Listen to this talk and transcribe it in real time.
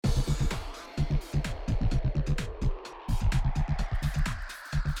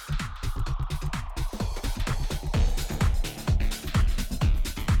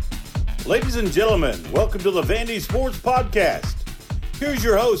Ladies and gentlemen, welcome to the Vandy Sports Podcast. Here's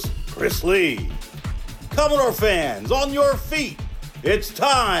your host, Chris Lee. Commodore fans, on your feet. It's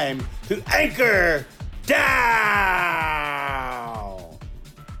time to anchor down.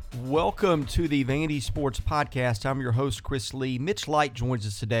 Welcome to the Vandy Sports Podcast. I'm your host, Chris Lee. Mitch Light joins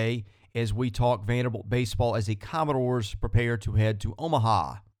us today as we talk Vanderbilt baseball as the Commodores prepare to head to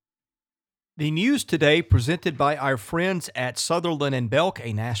Omaha. The news today presented by our friends at Sutherland & Belk,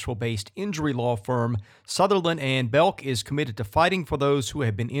 a Nashville-based injury law firm. Sutherland & Belk is committed to fighting for those who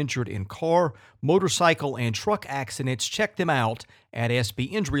have been injured in car, motorcycle, and truck accidents. Check them out at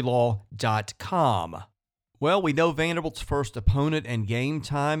sbinjurylaw.com. Well, we know Vanderbilt's first opponent and game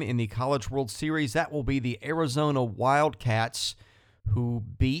time in the College World Series. That will be the Arizona Wildcats, who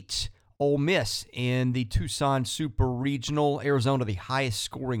beat Ole Miss in the Tucson Super Regional. Arizona, the highest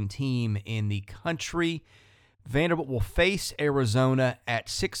scoring team in the country. Vanderbilt will face Arizona at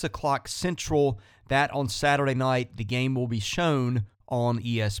 6 o'clock Central. That on Saturday night. The game will be shown on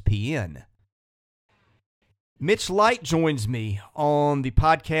ESPN. Mitch Light joins me on the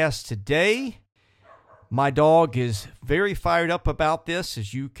podcast today. My dog is very fired up about this,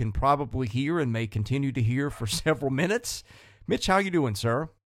 as you can probably hear and may continue to hear for several minutes. Mitch, how you doing, sir?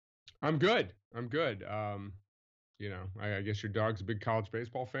 I'm good. I guess your dog's a big college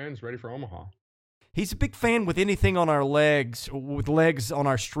baseball fan. He's ready for Omaha. He's a big fan with anything on our legs, with legs on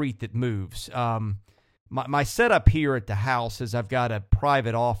our street that moves. My setup here at the house is I've got a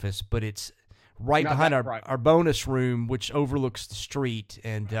private office, but it's right behind our bonus room, which overlooks the street.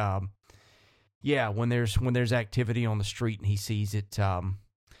 And when there's activity on the street and he sees it,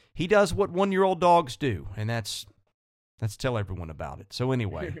 he does what 1-year-old dogs do, and that's tell everyone about it. So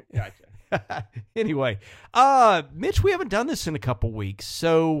anyway. Gotcha. Anyway, Mitch, we haven't done this in a couple weeks.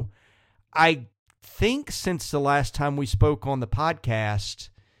 So I think since the last time we spoke on the podcast,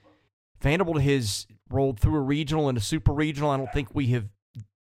 Vanderbilt has rolled through a regional and a super regional. I don't think we have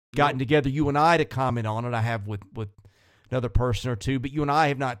gotten together, you and I, to comment on it. I have with another person or two, but you and I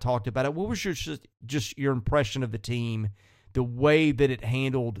have not talked about it. What was just your impression of the team, the way that it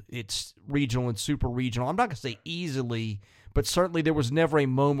handled its regional and super regional? I'm not going to say easily, but certainly there was never a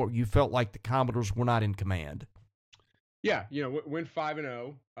moment where you felt like the Commodores were not in command. Yeah, went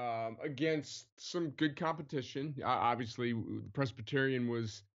 5-0 against some good competition. Obviously, Presbyterian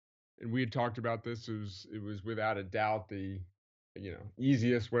was, and we had talked about this, it was without a doubt the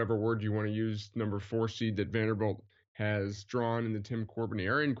easiest, whatever word you want to use, number 4 seed that Vanderbilt has drawn in the Tim Corbin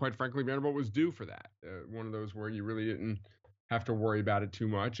era. And quite frankly, Vanderbilt was due for that. One of those where you really didn't have to worry about it too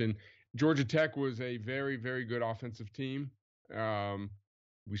much. And Georgia Tech was a very, very good offensive team.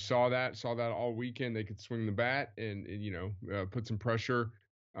 We saw that all weekend. They could swing the bat and put some pressure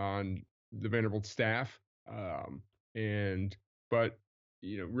on the Vanderbilt staff. But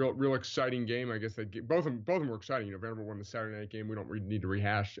real exciting game. I guess both of them were exciting. Vanderbilt won the Saturday night game. We don't really need to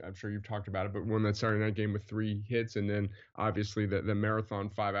rehash. I'm sure you've talked about it, but won that Saturday night game with 3 hits, and then obviously the marathon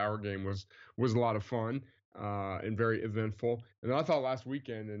 5-hour game was a lot of fun and very eventful. And I thought last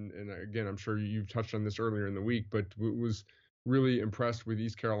weekend, and again, I'm sure you've touched on this earlier in the week, but was really impressed with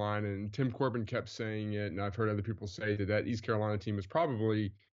East Carolina. And Tim Corbin kept saying it, and I've heard other people say that East Carolina team is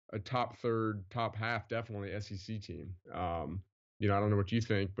probably a top third, top half, definitely SEC team. I don't know what you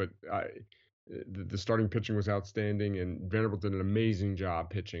think, but the starting pitching was outstanding, and Vanderbilt did an amazing job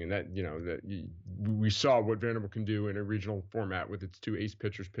pitching. And we saw what Vanderbilt can do in a regional format with its 2 ace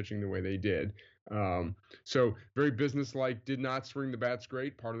pitchers pitching the way they did. So very businesslike, did not swing the bats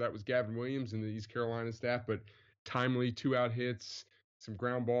great. Part of that was Gavin Williams and the East Carolina staff, but timely 2-out hits, some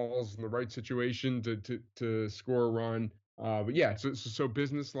ground balls in the right situation to score a run. But yeah, so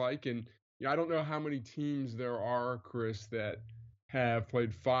businesslike. And I don't know how many teams there are, Chris, that have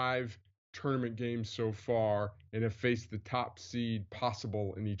played 5 tournament games so far and have faced the top seed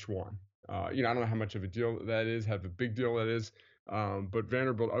possible in each one. I don't know how much of a deal that is, how a big deal that is. But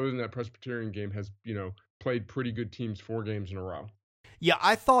Vanderbilt, other than that Presbyterian game, has, played pretty good teams 4 games in a row. Yeah,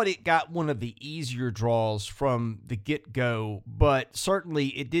 I thought it got one of the easier draws from the get-go, but certainly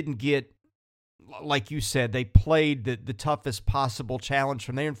it didn't get, like you said, they played the toughest possible challenge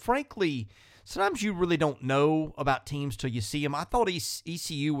from there. And frankly, sometimes you really don't know about teams till you see them. I thought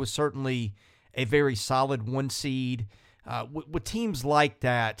ECU was certainly a very solid 1 seed. With teams like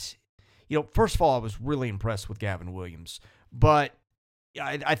that, first of all, I was really impressed with Gavin Williams. But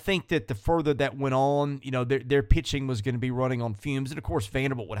I think that the further that went on, their pitching was going to be running on fumes. And, of course,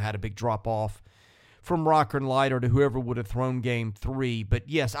 Vanderbilt would have had a big drop-off from Rocker and Leiter to whoever would have thrown game 3. But,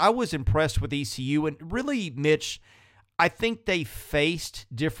 yes, I was impressed with ECU. And really, Mitch, I think they faced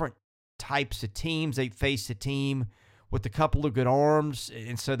different types of teams. They faced a team with a couple of good arms,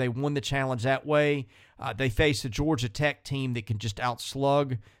 and so they won the challenge that way. They faced a Georgia Tech team that can just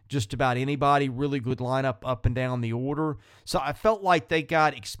outslug just about anybody, really good lineup up and down the order. So I felt like they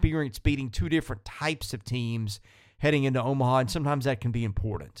got experience beating two different types of teams heading into Omaha, and sometimes that can be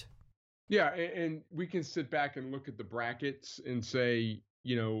important. Yeah, and we can sit back and look at the brackets and say,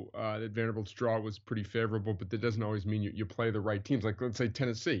 that Vanderbilt's draw was pretty favorable, but that doesn't always mean you play the right teams. Like, let's say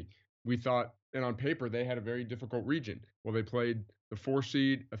Tennessee. We thought, and on paper, they had a very difficult region. Well, they played the 4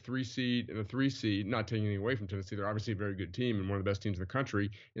 seed, a 3 seed, and a 3 seed, not taking anything away from Tennessee. They're obviously a very good team and one of the best teams in the country.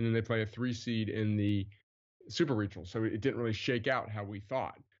 And then they play a 3 seed in the Super Regional. So it didn't really shake out how we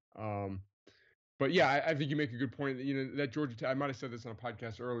thought. But yeah, I think you make a good point. That Georgia Tech, I might have said this on a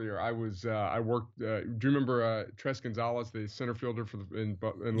podcast earlier. I worked. Do you remember Tres Gonzalez, the center fielder and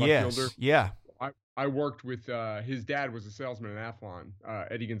left fielder? Yeah. I worked with his dad was a salesman in Athlon,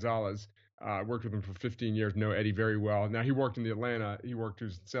 Eddie Gonzalez. Worked with him for 15 years. Know Eddie very well. Now he worked in Atlanta.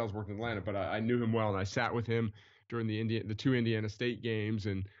 His sales worked in Atlanta, but I knew him well, and I sat with him during the 2 Indiana State games,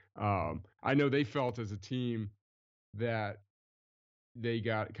 and I know they felt as a team that they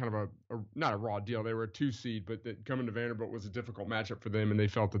got kind of not a raw deal. They were a 2 seed, but that coming to Vanderbilt was a difficult matchup for them, and they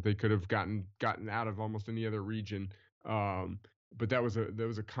felt that they could have gotten out of almost any other region. But that was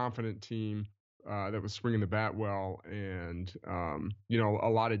a confident team that was swinging the bat well, and a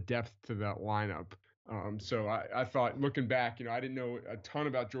lot of depth to that lineup. So I thought, looking back, I didn't know a ton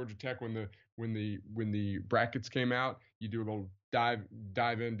about Georgia Tech when the brackets came out. You do a little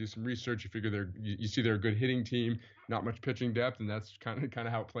dive in, do some research. You figure you see they're a good hitting team, not much pitching depth, and that's kind of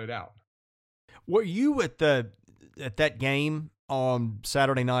how it played out. Were you at that game on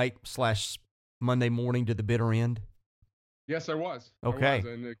Saturday night / Monday morning to the bitter end? Yes, I was. Okay.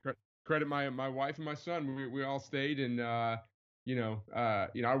 And credit my wife and my son. We all stayed, and I'm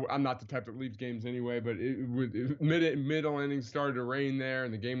not the type that leaves games anyway, but middle innings started to rain there,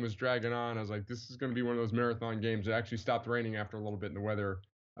 and the game was dragging on. I was like, this is going to be one of those marathon games. It actually stopped raining after a little bit, and the weather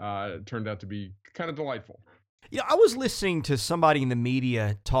turned out to be kind of delightful. Yeah, I was listening to somebody in the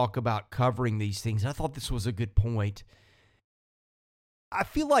media talk about covering these things, and I thought this was a good point. I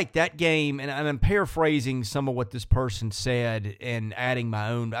feel like that game, and I'm paraphrasing some of what this person said and adding my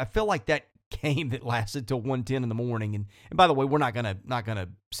own, I feel like that game that lasted till 1:10 in the morning. And by the way, we're not gonna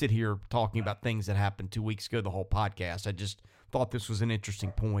sit here talking about things that happened 2 weeks ago, the whole podcast. I just thought this was an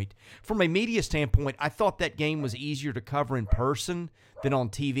interesting point. From a media standpoint, I thought that game was easier to cover in person than on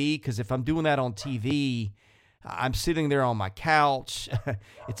TV, because if I'm doing that on TV, I'm sitting there on my couch.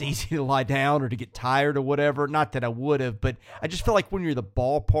 It's easy to lie down or to get tired or whatever. Not that I would have, but I just feel like when you're at the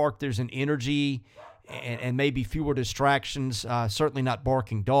ballpark, there's an energy and maybe fewer distractions, certainly not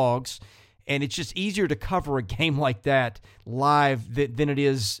barking dogs. And it's just easier to cover a game like that live than it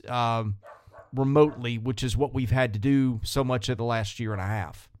is remotely, which is what we've had to do so much of the last year and a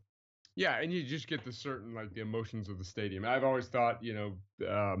half. Yeah, and you just get the emotions of the stadium. I've always thought,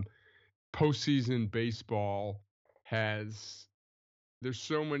 postseason baseball there's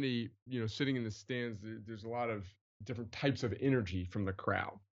so many, sitting in the stands, there's a lot of different types of energy from the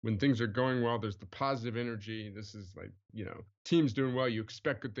crowd. When things are going well, there's the positive energy. This is like, teams doing well, you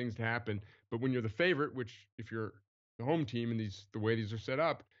expect good things to happen. But when you're the favorite, which if you're the home team and the way these are set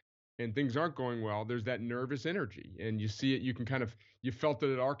up, and things aren't going well, there's that nervous energy. And you see it, you felt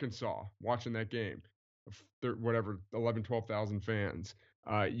it at Arkansas watching that game, 11, 12,000 fans.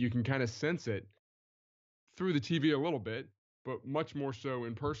 You can kind of sense it through the TV a little bit, but much more so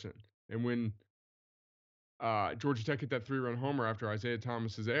in person. And when Georgia Tech hit that 3-run homer after Isaiah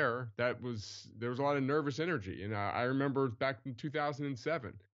Thomas's error, there was a lot of nervous energy. And I remember back in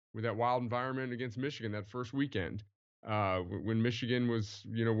 2007 with that wild environment against Michigan, that first weekend, when Michigan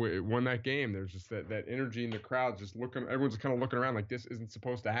won that game, there's just that energy in the crowd, everyone's kind of looking around like this isn't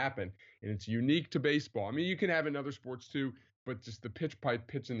supposed to happen. And it's unique to baseball. I mean, you can have in other sports too, but just the pitch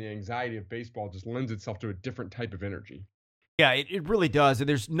and the anxiety of baseball just lends itself to a different type of energy. Yeah, it really does. And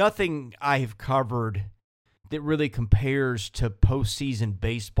there's nothing I have covered that really compares to postseason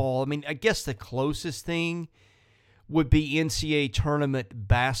baseball. I mean, I guess the closest thing would be NCAA tournament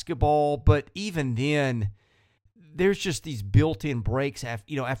basketball, but even then, there's just these built-in breaks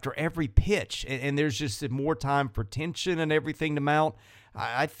after every pitch, and there's just more time for tension and everything to mount.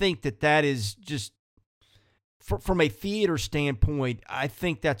 I think that is just, from a theater standpoint, I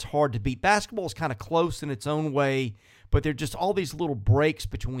think that's hard to beat. Basketball is kind of close in its own way, but there are just all these little breaks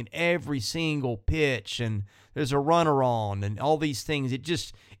between every single pitch, and there's a runner on, and all these things.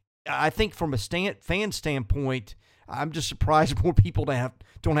 I think from a fan standpoint, I'm just surprised more people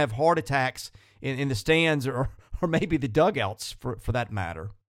don't have heart attacks in the stands or maybe the dugouts for that matter.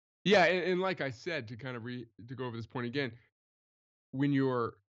 Yeah, and like I said, to to go over this point again, when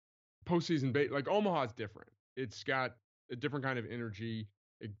you're postseason like Omaha's different. It's got a different kind of energy.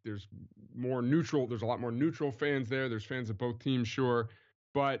 There's more neutral. There's a lot more neutral fans there. There's fans of both teams, sure,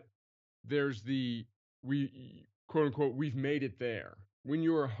 but there's we quote unquote we've made it there. When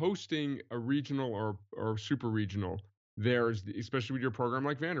you are hosting a regional or super regional, especially with your program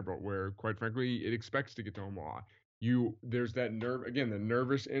like Vanderbilt, where quite frankly it expects to get to Omaha. There's that the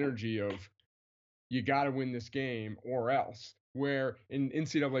nervous energy of you got to win this game or else. Where in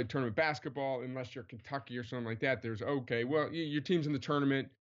NCAA tournament basketball, unless you're Kentucky or something like that, there's okay, well, your team's in the tournament,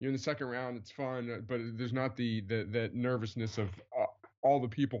 you're in the second round, it's fun, but there's not that nervousness of all the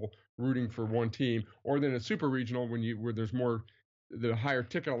people rooting for one team. Or then a super regional where there's more the higher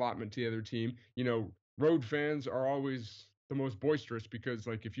ticket allotment to the other team. Road fans are always the most boisterous because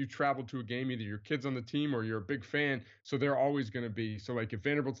like if you travel to a game, either your kid's on the team or you're a big fan, so they're always going to be. So like if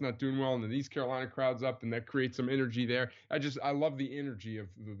Vanderbilt's not doing well and the East Carolina crowd's up, then that creates some energy there. I love the energy of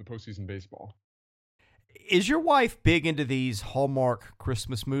the postseason baseball. Is your wife big into these Hallmark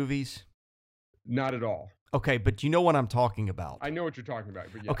Christmas movies? Not at all. Okay, but you know what I'm talking about. I know what you're talking about.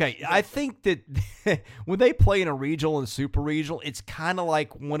 But yeah. Okay, I think that when they play in a regional and super regional, it's kind of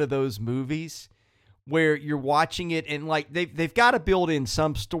like one of those movies where you're watching it and like they've got to build in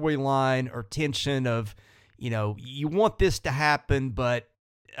some storyline or tension of, you want this to happen, but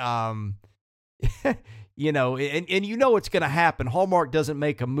and it's going to happen. Hallmark doesn't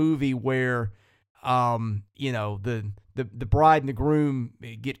make a movie where the bride and the groom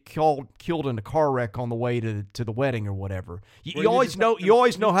get killed in a car wreck on the way to the wedding or whatever. You always know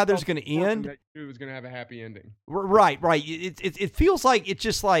how there's going to end. It was going to have a happy ending. Right. It feels like it's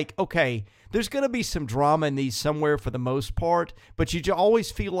just like, okay, there's going to be some drama in these somewhere for the most part, but you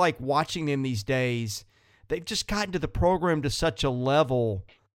always feel like watching them these days, they've just gotten to the program to such a level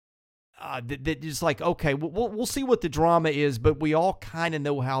that is like, okay, we'll see what the drama is, but we all kind of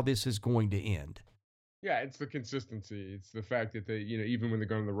know how this is going to end. Yeah, it's the consistency. It's the fact that they, even when they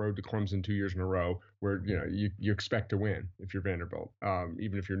go on the road to Clemson 2 years in a row, where you expect to win if you're Vanderbilt,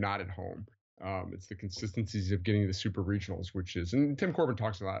 even if you're not at home. It's the consistencies of getting to the super regionals, and Tim Corbin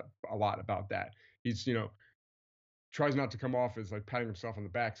talks a lot about that. He's tries not to come off as like patting himself on the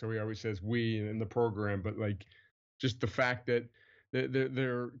back, so he always says we in the program, but like just the fact that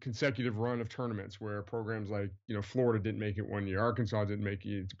their consecutive run of tournaments where programs like Florida didn't make it one year, Arkansas didn't make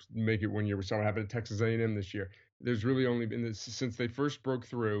it 1 year. We saw what happened at Texas A&M this year. There's really only been this since they first broke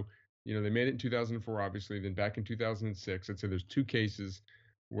through. They made it in 2004, obviously. Then back in 2006, I'd say there's two cases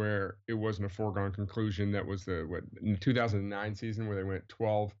where it wasn't a foregone conclusion. That was in the 2009 season where they went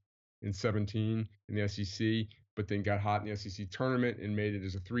 12-17 in the SEC. But then got hot in the SEC tournament and made it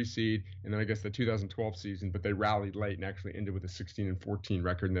as a 3 seed. And then I guess the 2012 season, but they rallied late and actually ended with a 16-14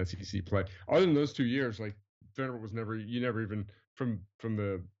 record in the SEC play. Other than those 2 years, like Vanderbilt was never even from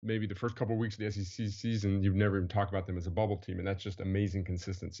maybe the first couple of weeks of the SEC season, you've never even talked about them as a bubble team. And that's just amazing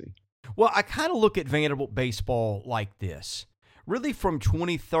consistency. Well, I kind of look at Vanderbilt baseball like this. Really from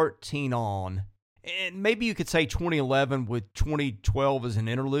 2013 on, and maybe you could say 2011 with 2012 as an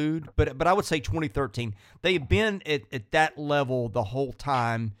interlude, but I would say 2013. They've been at that level the whole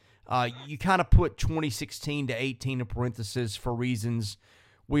time. You kind of put 2016 to 18 in parentheses for reasons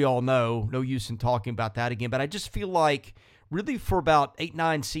we all know. No use in talking about that again. But I just feel like really for about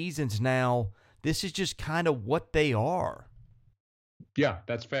 8-9 seasons now, this is just kind of what they are. Yeah,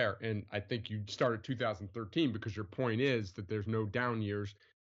 that's fair. And I think you started 2013 because your point is that there's no down years.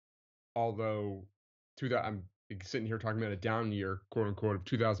 Although I'm sitting here talking about a down year, quote unquote, of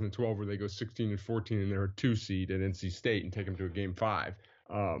 2012, where they go 16-14 and they're a 2 seed at NC State and take them to a game 5.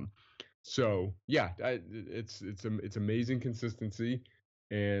 So yeah, it's amazing consistency,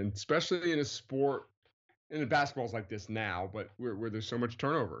 and especially in a sport, and basketball's like this now, but where there's so much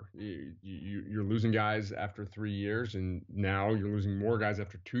turnover. You're losing guys after 3 years, and now you're losing more guys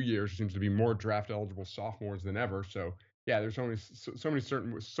after 2 years. There seems to be more draft eligible sophomores than ever. So yeah, there's only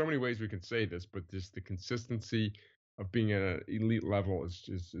so many ways we can say this, but just the consistency of being at an elite level is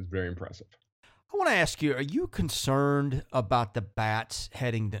very impressive. I want to ask you, are you concerned about the bats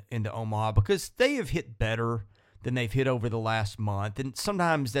heading into Omaha? Because they have hit better than they've hit over the last month, and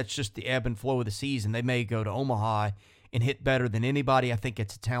sometimes that's just the ebb and flow of the season. They may go to Omaha and hit better than anybody. I think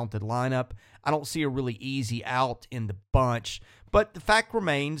it's a talented lineup. I don't see a really easy out in the bunch, but the fact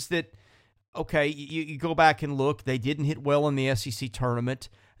remains that, okay, you go back and look, they didn't hit well in the SEC tournament.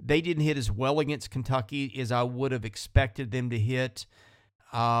 They didn't hit as well against Kentucky as I would have expected them to hit.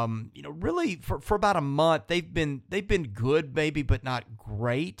 Really for about a month, they've been good maybe, but not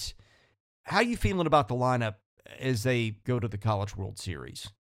great. How are you feeling about the lineup as they go to the College World Series?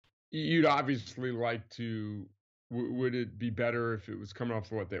 You'd obviously like to. Would it be better if it was coming off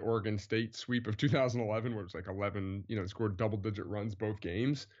the Oregon State sweep of 2011, where it was like 11, scored double-digit runs both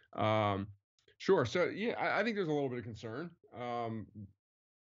games? Sure. So yeah, I think there's a little bit of concern.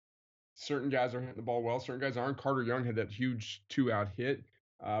 Certain guys are hitting the ball well, certain guys aren't. Carter Young had that huge 2-out hit,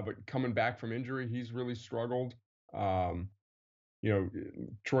 but coming back from injury, he's really struggled. Um,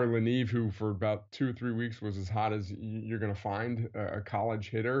 Troy Leneve, who for about 2 or 3 weeks was as hot as you're going to find a college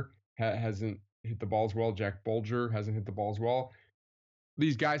hitter, hasn't hit the balls well. Jack Bulger hasn't hit the balls well.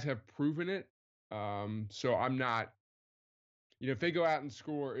 These guys have proven it. So I'm not, if they go out and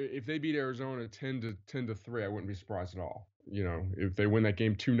score, if they beat Arizona 10-3, I wouldn't be surprised at all. If they win that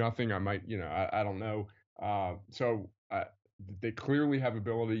game 2-0, I might, I don't know. They clearly have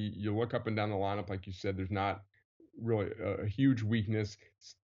ability. You look up and down the lineup, like you said, there's not really a huge weakness.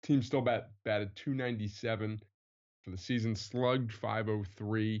 Team still batted 297 for the season, slugged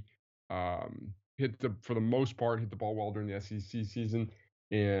 503. For the most part, hit the ball well during the SEC season.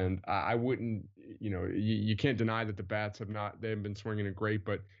 And I wouldn't, you can't deny that the bats they haven't been swinging it great,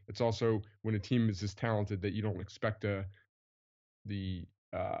 but it's also when a team is this talented that you don't expect this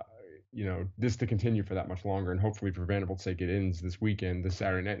to continue for that much longer. And hopefully for Vanderbilt's sake, it ends this weekend, this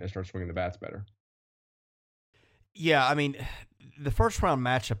Saturday night, and they start swinging the bats better. Yeah, I mean, the first round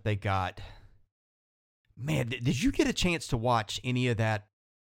matchup they got, man, did you get a chance to watch any of that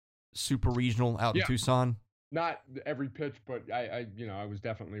super regional out in Tucson? Not every pitch, but I was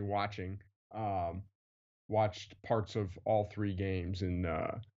definitely watching. Watched parts of all 3 games, and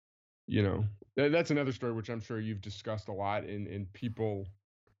that's another story which I'm sure you've discussed a lot, and people,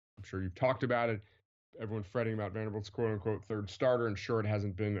 I'm sure you've talked about it. Everyone fretting about Vanderbilt's quote unquote third starter, and sure, it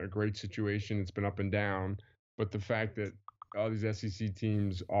hasn't been a great situation. It's been up and down, but the fact that all these SEC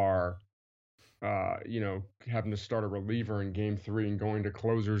teams are having to start a reliever in game 3 and going to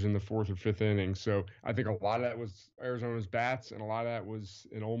closers in the 4th or 5th inning. So I think a lot of that was Arizona's bats, and a lot of that was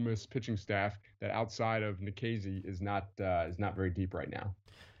an Ole Miss pitching staff that outside of Nikhazy is not very deep right now.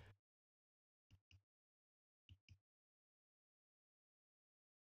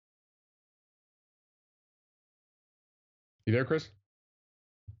 You there, Chris?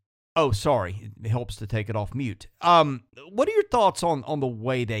 Oh, sorry. It helps to take it off mute. What are your thoughts on the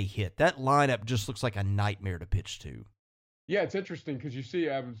way they hit? That lineup just looks like a nightmare to pitch to. Yeah, it's interesting because you see,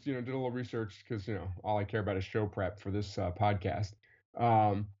 I was, did a little research because, all I care about is show prep for this podcast.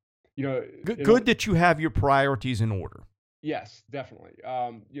 Good that you have your priorities in order. Yes, definitely.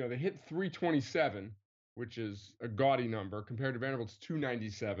 They hit 327, which is a gaudy number compared to Vanderbilt's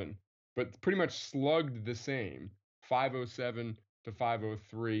 297, but pretty much slugged the same, 507 to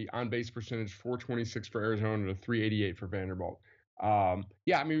 503, on base percentage 426 for Arizona to 388 for Vanderbilt. I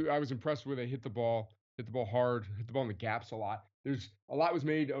was impressed with it. Hit the ball hard, hit the ball in the gaps a lot. There's a lot was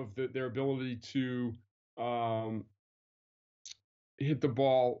made of their ability to hit the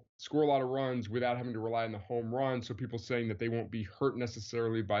ball, score a lot of runs without having to rely on the home run. So people saying that they won't be hurt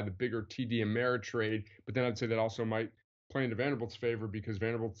necessarily by the bigger TD Ameritrade, but then I'd say that also might play into Vanderbilt's favor because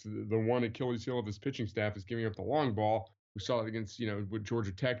Vanderbilt's the one Achilles heel of his pitching staff is giving up the long ball. We saw it against, what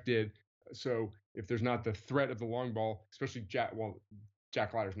Georgia Tech did. So if there's not the threat of the long ball, especially Jack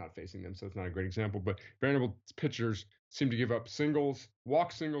Leiter's not facing them, so it's not a great example, but Vanderbilt's pitchers seem to give up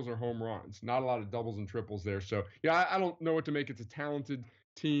walk singles or home runs. Not a lot of doubles and triples there. So, I don't know what to make. It's a talented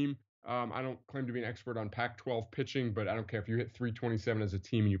team. I don't claim to be an expert on Pac-12 pitching, but I don't care if you hit 327 as a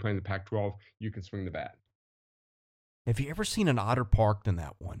team and you play in the Pac-12, you can swing the bat. Have you ever seen an Otter Park than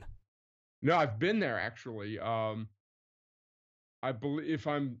that one? No, I've been there actually. I believe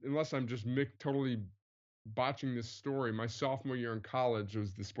unless I'm just totally botching this story, my sophomore year in college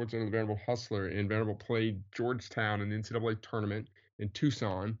was the Sports Center of the Vanderbilt Hustler, and Vanderbilt played Georgetown in the NCAA tournament in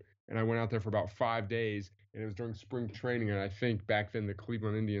Tucson, and I went out there for about 5 days, and it was during spring training, and I think back then the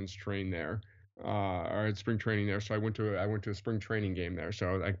Cleveland Indians trained there, or had spring training there, so I went to a spring training game there,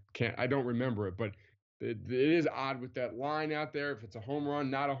 so I don't remember it, but it is odd with that line out there. If it's a home run,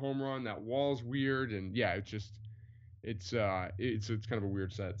 not a home run, that wall's weird, and yeah, it's kind of a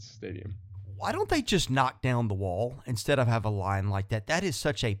weird stadium. Why don't they just knock down the wall instead of have a line like that? That is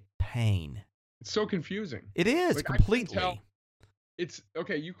such a pain. It's so confusing. It is completely. It's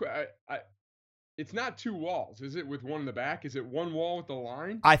okay. It's not 2 walls, is it? With one in the back, is it one wall with the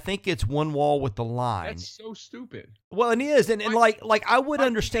line? I think it's one wall with the line. That's so stupid. Well, it is, and like I would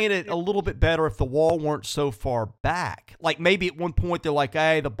understand it a little bit better if the wall weren't so far back. Like maybe at one point they're like,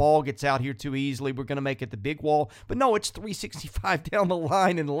 "Hey, the ball gets out here too easily. We're going to make it the big wall." But no, it's 365 down the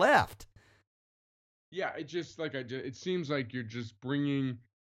line and left. Yeah, it seems like you're just bringing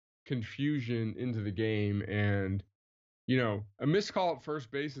confusion into the game, and a missed call at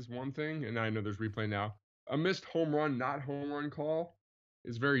first base is one thing, and I know there's replay now. A missed home run, not home run call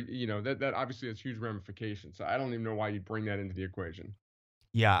is very, that obviously has huge ramifications. So I don't even know why you'd bring that into the equation.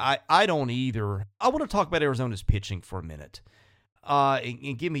 Yeah, I don't either. I want to talk about Arizona's pitching for a minute.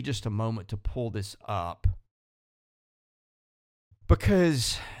 And give me just a moment to pull this up.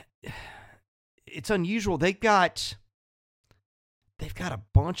 Because it's unusual. They've got a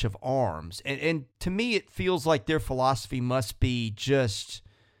bunch of arms. And to me, it feels like their philosophy must be just,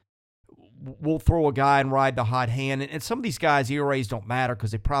 we'll throw a guy and ride the hot hand. And some of these guys' ERAs don't matter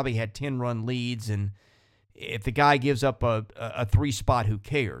because they probably had 10-run leads. And if the guy gives up a 3-spot, who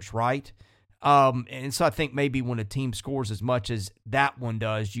cares, right? And so I think maybe when a team scores as much as that one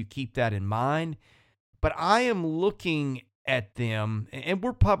does, you keep that in mind. But I am looking at them, and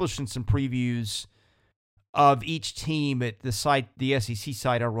we're publishing some previews of each team at the site, the SEC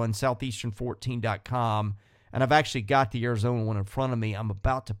site I run, southeastern14.com, and I've actually got the Arizona one in front of me. I'm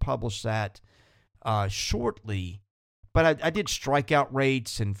about to publish that shortly. But I did strikeout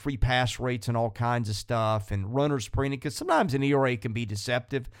rates and free pass rates and all kinds of stuff and runners per inning, because sometimes an ERA can be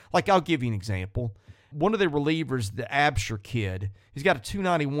deceptive. Like, I'll give you an example. One of the relievers, the Absher kid, he's got a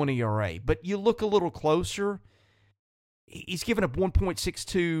 2.91 ERA. But you look a little closer, he's given up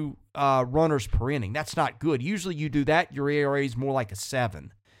 1.62 runners per inning. That's not good. Usually you do that, your ERA is more like a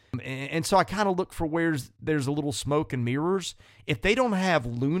 7. And so I kind of look for where there's a little smoke and mirrors. If they don't have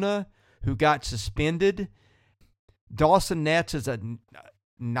Luna, who got suspended, Dawson Nets is a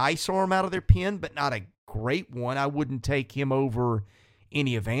nice arm out of their pen, but not a great one. I wouldn't take him over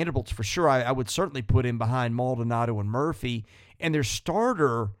any of Vanderbilt's for sure. I would certainly put him behind Maldonado and Murphy. And their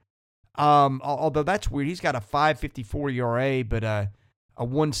starter, although that's weird, he's got a 5.54 ERA, but a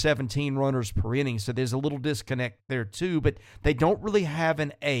 117 runners per inning. So there's a little disconnect there too. But they don't really have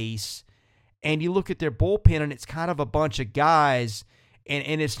an ace. And you look at their bullpen, and it's kind of a bunch of guys,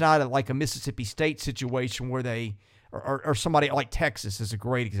 and it's not like a Mississippi State situation where they – or somebody like Texas is a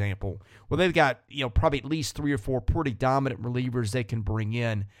great example, where they've got probably at least 3 or 4 pretty dominant relievers they can bring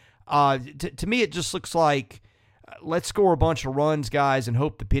in. To me, it just looks like let's score a bunch of runs, guys, and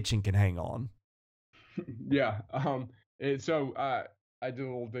hope the pitching can hang on. Yeah. So I did a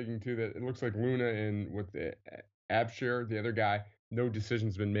little digging too. That it looks like Luna and with the Absher, the other guy, no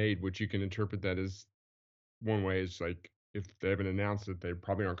decision's been made, which you can interpret that as one way is like if they haven't announced that they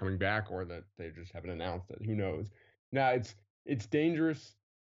probably aren't coming back, or that they just haven't announced it. Who knows? Now it's dangerous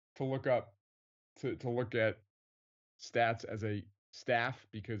to look at stats as a staff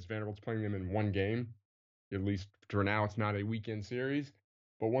because Vanderbilt's playing them in one game. At least for now, it's not a weekend series.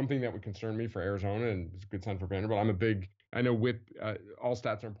 But one thing that would concern me for Arizona, and it's a good sign for Vanderbilt, I know whip, all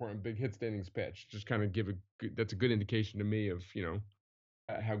stats are important. Big hits to innings pitch, just kind of that's a good indication to me of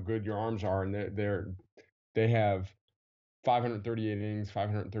how good your arms are, and they have 538 innings,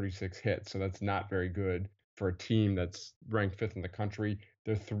 536 hits, so that's not very good for a team that's ranked 5th in the country.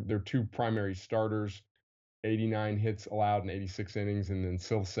 Their 2 primary starters, 89 hits allowed in 86 innings, and then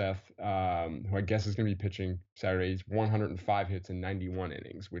Silseth, who I guess is going to be pitching Saturdays, 105 hits in 91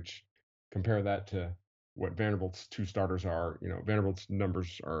 innings, which compare that to what Vanderbilt's 2 starters are. Vanderbilt's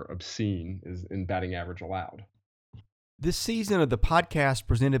numbers are obscene in batting average allowed. This season of the podcast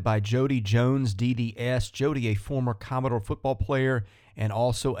presented by Jody Jones, DDS. Jody, a former Commodore football player and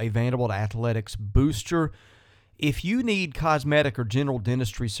also a Vanderbilt Athletics booster. If you need cosmetic or general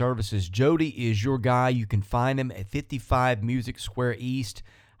dentistry services, Jody is your guy. You can find him at 55 Music Square East.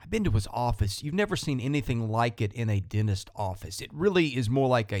 I've been to his office. You've never seen anything like it in a dentist office. It really is more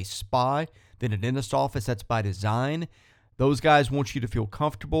like a spa than a dentist office. That's by design. Those guys want you to feel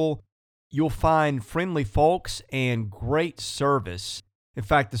comfortable. You'll find friendly folks and great service. In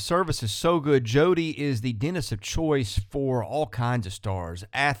fact, the service is so good, Jody is the dentist of choice for all kinds of stars,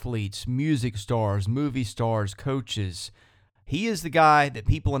 athletes, music stars, movie stars, coaches. He is the guy that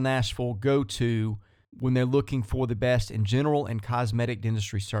people in Nashville go to when they're looking for the best in general and cosmetic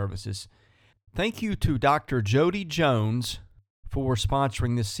dentistry services. Thank you to Dr. Jody Jones for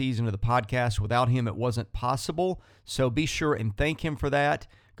sponsoring this season of the podcast. Without him, it wasn't possible, so be sure and thank him for that.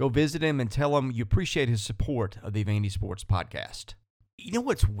 Go visit him and tell him you appreciate his support of the Vandy Sports Podcast. You know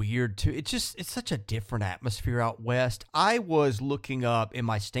what's weird, too? It's such a different atmosphere out west. I was looking up in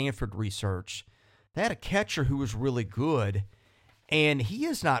my Stanford research. They had a catcher who was really good, and he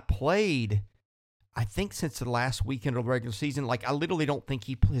has not played, I think, since the last weekend of the regular season. Like, I literally don't think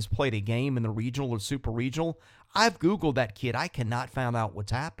he has played a game in the regional or super regional. I've Googled that kid. I cannot find out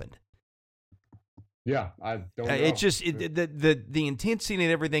what's happened. Yeah, I don't know. It's just the intensity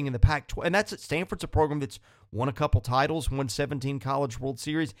and everything in the Pac-12, and Stanford's a program that's won a couple titles, won 17 College World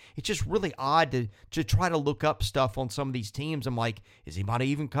Series. It's just really odd to try to look up stuff on some of these teams. I'm like, is anybody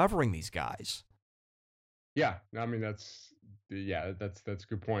even covering these guys? Yeah, I mean that's a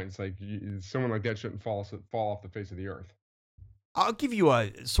good point. It's like someone like that shouldn't fall off the face of the earth. I'll give you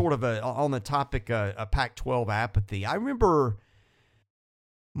a sort of on the topic a Pac-12 apathy. I remember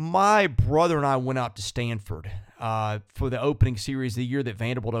my brother and I went out to Stanford for the opening series the year that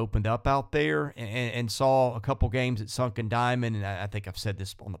Vanderbilt opened up out there, and saw a couple games at Sunken Diamond. And I think I've said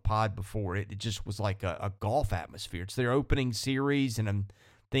this on the pod before. It just was like a golf atmosphere. It's their opening series, and I'm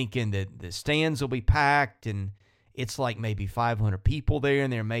thinking that the stands will be packed, and it's like maybe 500 people there,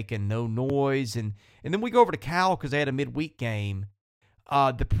 and they're making no noise. And then we go over to Cal because they had a midweek game.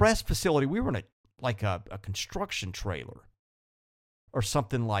 The press facility, we were in a construction trailer or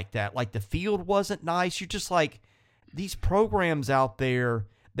something like that. Like the field wasn't nice. You're just like, these programs out there,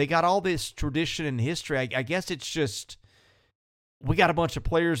 they got all this tradition and history. I guess it's just, we got a bunch of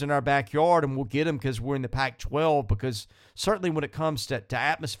players in our backyard and we'll get them because we're in the Pac-12, because certainly when it comes to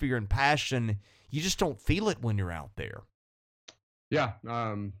atmosphere and passion, you just don't feel it when you're out there. Yeah.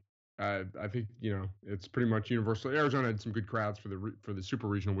 I think, it's pretty much universal. Arizona had some good crowds for the Super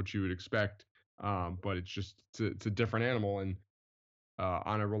Regional, which you would expect. But it's a different animal. And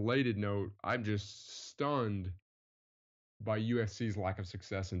on a related note, I'm just stunned by USC's lack of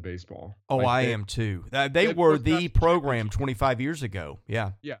success in baseball. Oh, I am too. They were the program 25 years ago.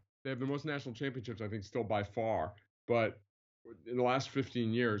 Yeah. Yeah. They have the most national championships, I think, still by far. But in the last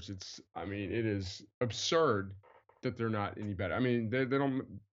 15 years, it is absurd that they're not any better. I mean, they don't,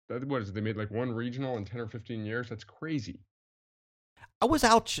 what is it? They made like one regional in 10 or 15 years. That's crazy. I was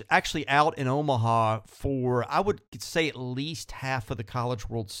actually out in Omaha for, I would say, at least half of the College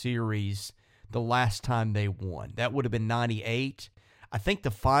World Series the last time they won. That would have been 98. I think the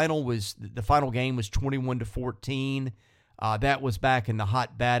final game was 21-14. That was back in the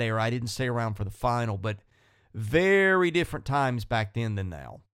hot bat era. I didn't stay around for the final, but very different times back then than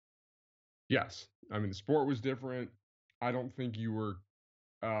now. Yes. I mean, the sport was different. I don't think you were,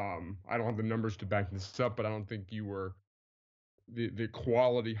 I don't have the numbers to back this up, but I don't think you were, the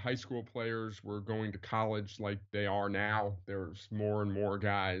quality high school players were going to college like they are now. There's more and more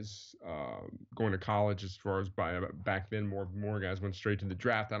guys going to college, as far as back then, more guys went straight to the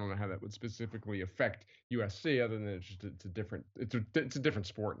draft. I don't know how that would specifically affect USC, other than it's a different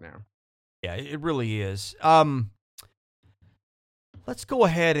sport now. Yeah, it really is. Let's go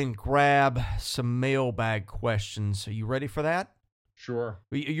ahead and grab some mailbag questions. Are you ready for that? Sure.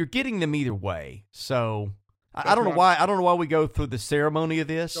 You're getting them either way, so I don't know why. I don't know why we go through the ceremony of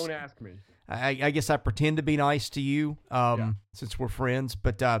this. Don't ask me. I guess I pretend to be nice to you since we're friends.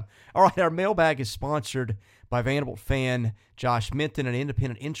 But all right, our mailbag is sponsored by Vanderbilt fan Josh Minton, an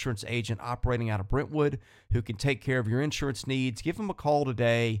independent insurance agent operating out of Brentwood, who can take care of your insurance needs. Give him a call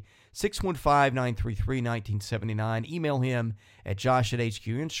today, 615-933-1979. Email him at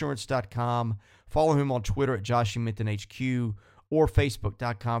josh@hqinsurance.com. Follow him on Twitter at JoshyMintonHQ or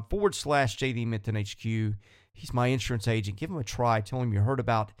Facebook.com/JDMintonHQ. He's my insurance agent. Give him a try. Tell him you heard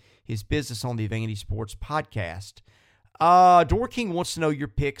about his business on the Vandy Sports podcast. Door King wants to know your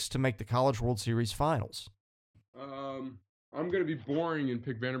picks to make the College World Series finals. I'm going to be boring and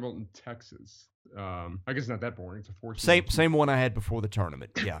pick Vanderbilt in Texas. I guess it's not that boring. It's a 4 Same one I had before the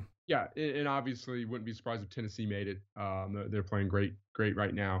tournament. Yeah. Yeah, and obviously wouldn't be surprised if Tennessee made it. They're playing great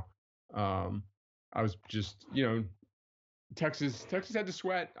right now. I was just, Texas had to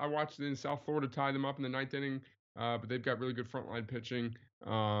sweat. I watched it in South Florida tie them up in the 9th inning, but they've got really good frontline pitching.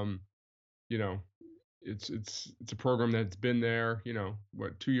 It's a program that's been there. 2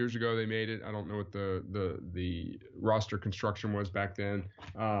 years ago they made it. I don't know what the roster construction was back then,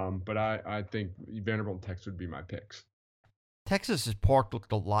 but I think Vanderbilt and Texas would be my picks. Texas's park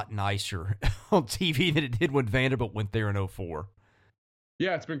looked a lot nicer on TV than it did when Vanderbilt went there in 2004.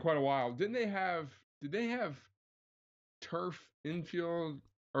 Yeah, it's been quite a while. Did they have turf infield,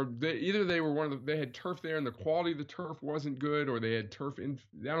 or they had turf there and the quality of the turf wasn't good, or they had turf in.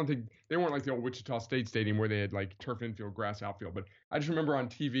 I don't think they weren't like the old Wichita State Stadium where they had like turf infield, grass outfield. But I just remember on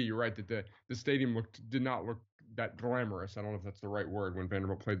TV, you're right, that the stadium did not look that glamorous. I don't know if that's the right word, when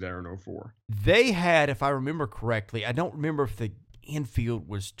Vanderbilt played there in 2004. They had, if I remember correctly, I don't remember if the infield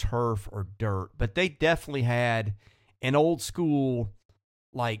was turf or dirt, but they definitely had an old school,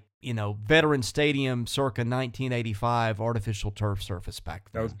 veteran stadium circa 1985 artificial turf surface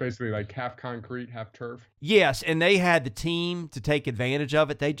back then. That was basically like half concrete, half turf? Yes, and they had the team to take advantage of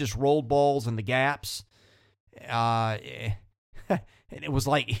it. They just rolled balls in the gaps. And it was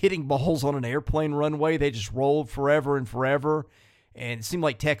like hitting balls on an airplane runway. They just rolled forever and forever. And it seemed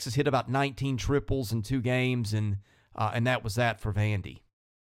like Texas hit about 19 triples in 2 games, and that was that for Vandy.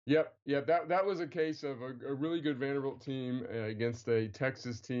 Yep. That was a case of a really good Vanderbilt team against a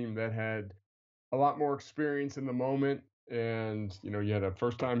Texas team that had a lot more experience in the moment. And, you had a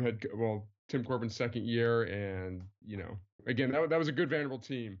first-time Tim Corbin's second year. And, again, that was a good Vanderbilt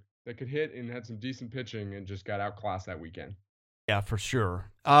team that could hit and had some decent pitching and just got outclassed that weekend. Yeah, for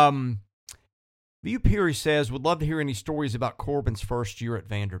sure. View Peary says, would love to hear any stories about Corbin's first year at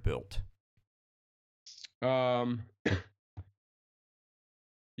Vanderbilt. I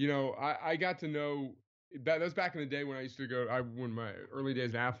got to know that was back in the day when I used to go. When my early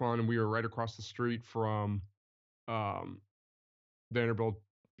days at Athlon, and we were right across the street from Vanderbilt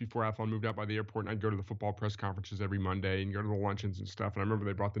before Athlon moved out by the airport. And I'd go to the football press conferences every Monday and go to the luncheons and stuff. And I remember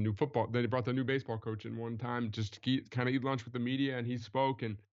they brought the new baseball coach in one time just to kind of eat lunch with the media, and he spoke.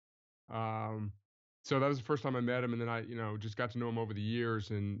 And so that was the first time I met him, and then I just got to know him over the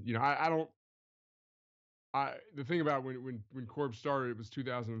years. And the thing about when Corb started, it was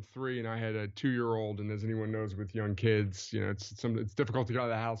 2003, and I had a 2-year-old, and as anyone knows with young kids, it's difficult to get out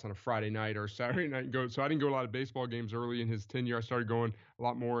of the house on a Friday night or a Saturday night and go. So I didn't go to a lot of baseball games early in his tenure. I started going a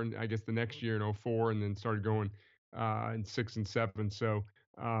lot more, and I guess the next year in 2004, and then started going in 6 and 7. So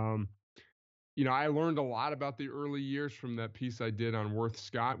I learned a lot about the early years from that piece I did on Worth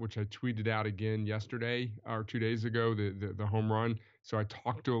Scott, which I tweeted out again yesterday or 2 days ago, the home run. So I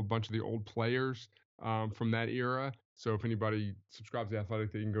talked to a bunch of the old players from that era. So if anybody subscribes to The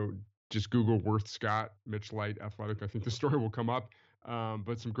Athletic, they can go just Google Worth Scott, Mitch Light Athletic. I think the story will come up.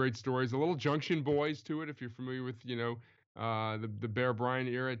 But some great stories. A little Junction Boys to it, if you're familiar with, the Bear Bryant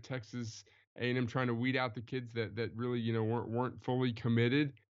era at Texas A&M, trying to weed out the kids that really, weren't fully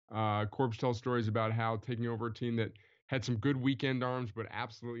committed. Corbs tells stories about how taking over a team that had some good weekend arms, but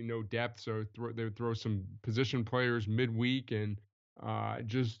absolutely no depth. So they would throw some position players midweek, and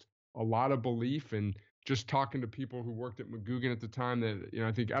just a lot of belief. And just talking to people who worked at McGugin at the time that,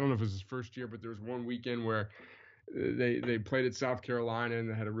 I don't know if it was his first year, but there was one weekend where they played at South Carolina and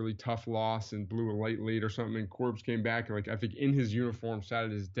they had a really tough loss and blew a late lead or something. And Corbs came back and, I think in his uniform, sat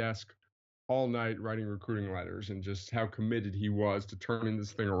at his desk all night writing recruiting letters, and just how committed he was to turning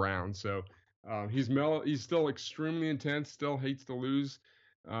this thing around. So he's still extremely intense, still hates to lose.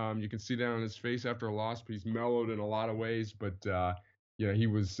 You can see that on his face after a loss, but he's mellowed in a lot of ways. But he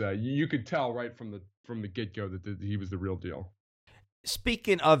was. You could tell right from the get-go that he was the real deal.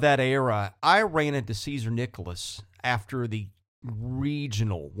 Speaking of that era, I ran into Caesar Nicholas after the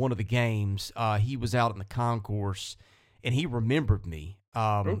regional, one of the games. He was out in the concourse, and he remembered me,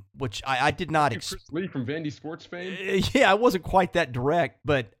 which I did not expect. Chris Lee from Vandy Sports fame? Yeah, I wasn't quite that direct,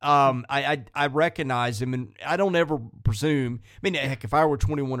 but I recognize him, and I don't ever presume. I mean, heck, if I were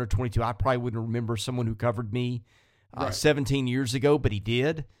 21 or 22, I probably wouldn't remember someone who covered me 17 years ago, but he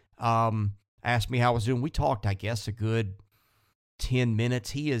did. Asked me how I was doing. We talked, I guess, a good 10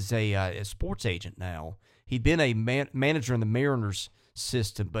 minutes. He is a sports agent now. He'd been a manager in the Mariners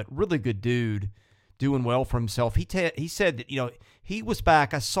system, but really good dude, doing well for himself. He said that, he was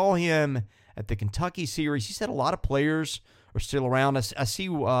back. I saw him at the Kentucky series. He said a lot of players are still around. I see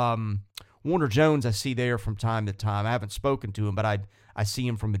Warner Jones, I see there from time to time. I haven't spoken to him, but I see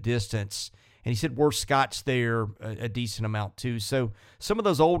him from a distance. And he said Worth Scott's there a decent amount too. So some of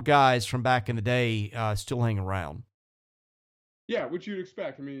those old guys from back in the day still hang around. Yeah, which you'd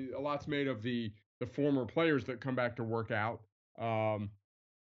expect. I mean, a lot's made of the former players that come back to work out.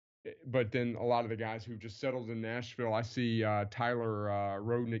 But then a lot of the guys who've just settled in Nashville, I see Tyler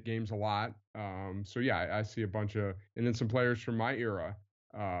Roden at games a lot. So yeah, I see a bunch of, and then some players from my era.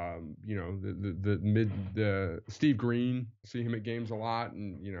 The Steve Green, see him at games a lot,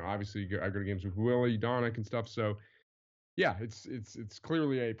 and obviously I go to games with Willie Donick and stuff. So yeah, it's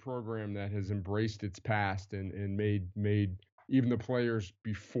clearly a program that has embraced its past and made even the players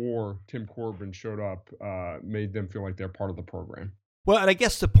before Tim Corbin showed up, made them feel like they're part of the program. Well, and I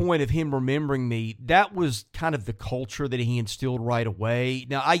guess the point of him remembering me, that was kind of the culture that he instilled right away.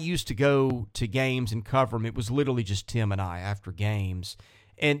 Now, I used to go to games and cover them. It was literally just Tim and I after games.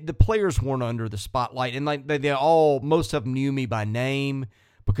 And the players weren't under the spotlight. And most of them knew me by name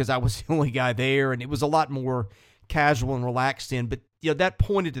because I was the only guy there. And it was a lot more casual and relaxed in. But, that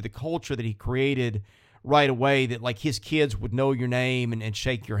pointed to the culture that he created right away, that like his kids would know your name and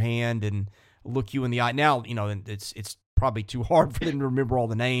shake your hand and look you in the eye. Now, it's probably too hard for them to remember all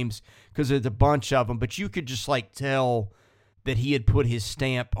the names because there's a bunch of them, but you could just tell that he had put his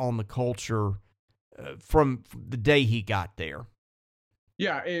stamp on the culture from the day he got there.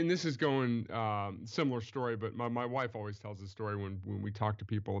 Yeah, and this is going similar story, but my wife always tells this story when we talk to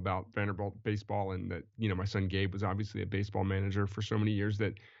people about Vanderbilt baseball, and that my son Gabe was obviously a baseball manager for so many years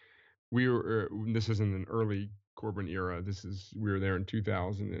that we were. This isn't an early Corbin era. We were there in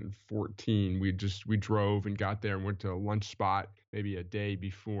 2014. We drove and got there and went to a lunch spot maybe a day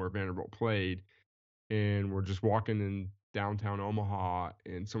before Vanderbilt played, and we're just walking in downtown Omaha,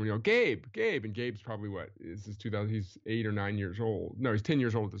 and someone yelled, "Gabe, Gabe!" And Gabe's probably what is this 2000? He's 8 or 9 years old. No, he's 10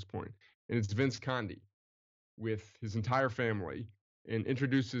 years old at this point, and it's Vince Condi with his entire family, and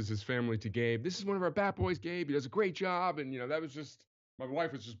introduces his family to Gabe. This is one of our bat boys, Gabe. He does a great job, and that was just my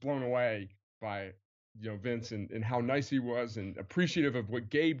wife was just blown away by Vince and how nice he was and appreciative of what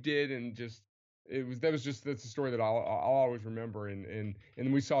Gabe did, and just that's a story that I'll always remember. And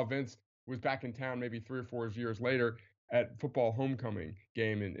then we saw Vince was back in town maybe 3 or 4 years later at football homecoming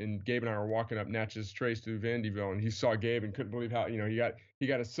game, and Gabe and I were walking up Natchez Trace to Vandyville, and he saw Gabe and couldn't believe how he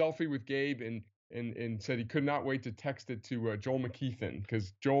got a selfie with Gabe, and said he could not wait to text it to Joel McKeithen,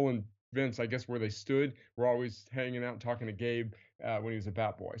 because Joel and Vince, I guess where they stood, were always hanging out and talking to Gabe when he was a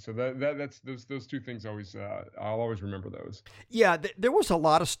bat boy. So that's those two things always I'll always remember those. Yeah, there was a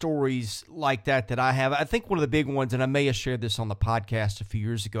lot of stories like that I have. I think one of the big ones, and I may have shared this on the podcast a few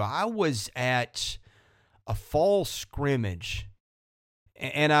years ago, I was at a fall scrimmage,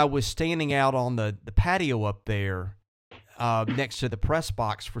 and I was standing out on the patio up there next to the press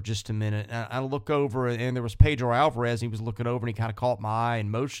box for just a minute. And I look over, and there was Pedro Alvarez. And he was looking over, and he kind of caught my eye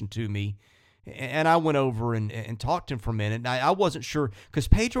and motioned to me. And I went over and talked to him for a minute. And I wasn't sure, because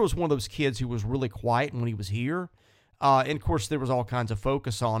Pedro was one of those kids who was really quiet when he was here. And, of course, there was all kinds of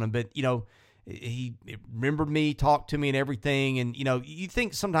focus on him. But, he remembered me, talked to me and everything. And, you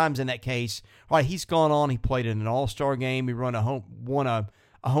think sometimes in that case, all right, he's gone on. He played in an all-star game. He won a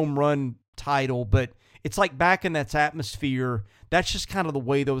home run title. But it's like back in that atmosphere, that's just kind of the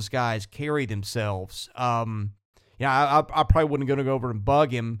way those guys carry themselves. I probably wouldn't go over and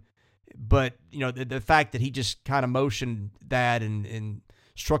bug him. But, the fact that he just kind of motioned that and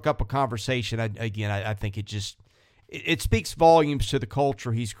struck up a conversation, I think it speaks volumes to the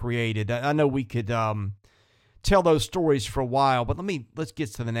culture he's created. I know we could tell those stories for a while, but let's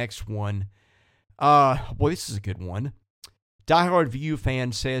get to the next one. Boy, this is a good one. Diehard View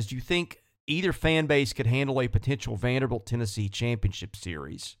fan says, do you think either fan base could handle a potential Vanderbilt-Tennessee championship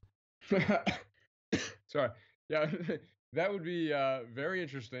series? Sorry. Yeah, that would be very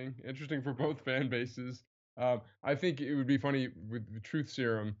interesting. Interesting for both fan bases. I think it would be funny with the truth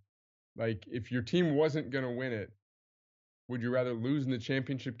serum. Like, if your team wasn't going to win it, would you rather lose in the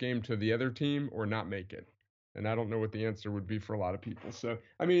championship game to the other team or not make it? And I don't know what the answer would be for a lot of people. So,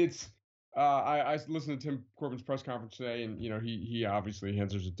 I mean, it's I listened to Tim Corbin's press conference today, and he obviously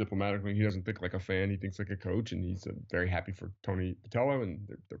answers it diplomatically. He doesn't think like a fan; he thinks like a coach, and he's very happy for Tony Vitello and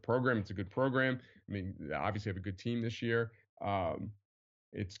their program. It's a good program. I mean, they obviously have a good team this year.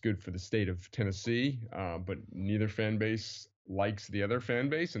 It's good for the state of Tennessee, but neither fan base likes the other fan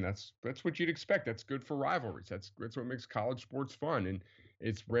base, and that's what you'd expect. That's good for rivalries. That's what makes college sports fun. And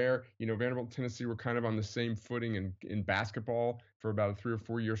it's rare. Vanderbilt and Tennessee were kind of on the same footing in basketball for about a 3 or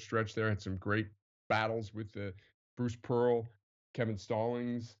 4 year stretch there. Had some great battles with the Bruce Pearl, Kevin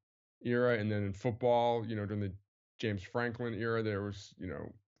Stallings era. And then in football, during the James Franklin era, there was,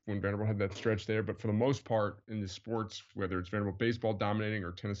 when Vanderbilt had that stretch there. But for the most part in the sports, whether it's Vanderbilt baseball dominating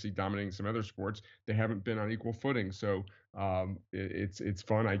or Tennessee dominating some other sports, they haven't been on equal footing. So it's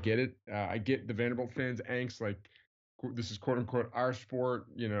fun. I get it. I get the Vanderbilt fans' angst, like, this is quote unquote our sport.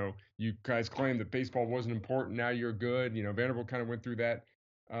 You guys claim that baseball wasn't important. Now you're good. Vanderbilt kind of went through that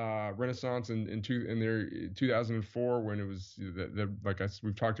renaissance in their 2004 when it was like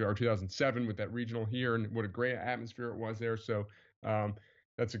we've talked about, our 2007 with that regional here, and what a great atmosphere it was there. So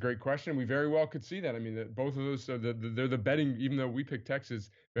that's a great question. We very well could see that. I mean, both of those, they're the betting, even though we picked Texas,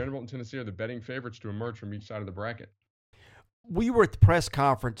 Vanderbilt and Tennessee are the betting favorites to emerge from each side of the bracket. We were at the press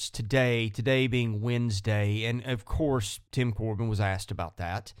conference today being Wednesday, and of course, Tim Corbin was asked about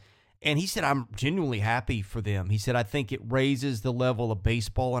that. And he said, I'm genuinely happy for them. He said, I think it raises the level of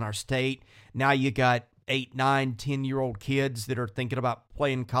baseball in our state. Now you got 8, 9, 10-year-old kids that are thinking about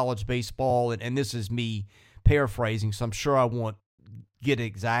playing college baseball. And this is me paraphrasing, so I'm sure I won't get it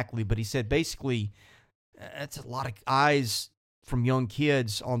exactly. But he said, basically, that's a lot of eyes from young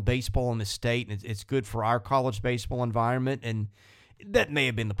kids on baseball in the state, and it's good for our college baseball environment. And that may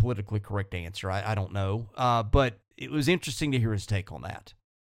have been the politically correct answer. I don't know. But it was interesting to hear his take on that.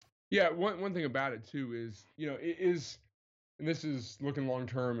 Yeah, one thing about it, too, is, it is, and this is looking long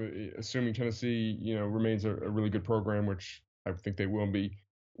term, assuming Tennessee, remains a really good program, which I think they will be.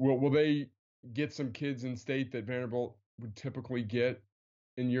 Will they get some kids in state that Vanderbilt would typically get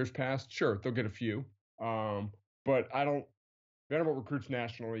in years past. Sure, they'll get a few, but Vanderbilt recruits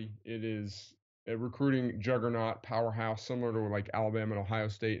nationally. It is a recruiting juggernaut, powerhouse, similar to like Alabama and Ohio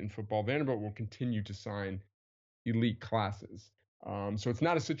State in football. Vanderbilt will continue to sign elite classes. So it's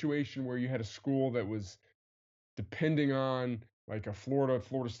not a situation where you had a school that was depending on like a Florida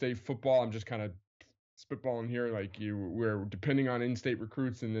State football. I'm just kind of spitballing here, like we're depending on in-state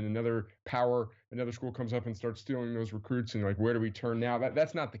recruits, and then another school comes up and starts stealing those recruits, and like where do we turn now?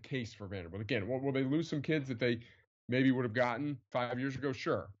 That's not the case for Vanderbilt. Again, will they lose some kids that they maybe would have gotten 5 years ago?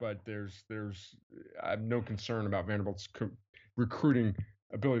 Sure, but I have no concern about Vanderbilt's recruiting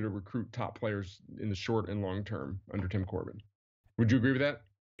ability to recruit top players in the short and long term under Tim Corbin. Would you agree with that?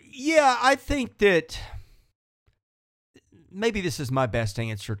 Yeah, I think that maybe this is my best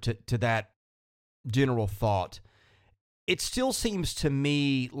answer to that general thought. It still seems to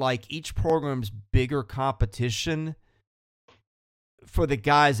me like each program's bigger competition for the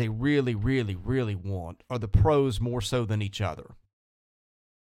guys they really, really, really want are the pros more so than each other.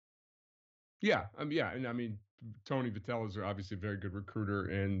 Yeah, and I mean Tony Vitello is obviously a very good recruiter,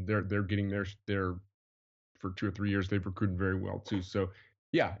 and they're getting their for 2 or 3 years they've recruited very well too. So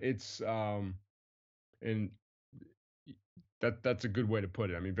yeah, it's and that's a good way to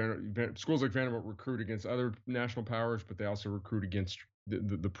put it. I mean, schools like Vanderbilt recruit against other national powers, but they also recruit against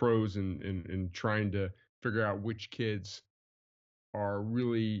the pros and trying to figure out which kids are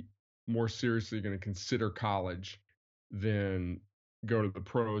really more seriously going to consider college than go to the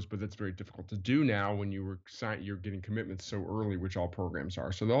pros. But that's very difficult to do now when you're getting commitments so early, which all programs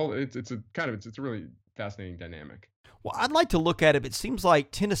are. So it's a really fascinating dynamic. Well, I'd like to look at it. It seems like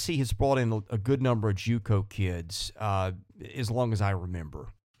Tennessee has brought in a good number of JUCO kids, as long as I remember.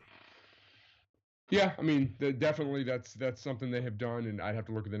 Yeah, I mean, definitely that's something they have done, and I'd have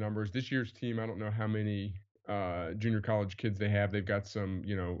to look at the numbers. This year's team, I don't know how many junior college kids they have. They've got some,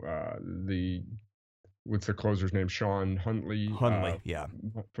 what's the closer's name? Sean Huntley. Yeah.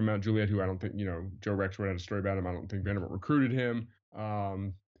 From Mount Juliet, who I don't think, Joe Rexrode had a story about him. I don't think Vanderbilt recruited him.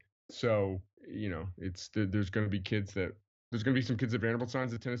 So, there's going to be some kids that Vanderbilt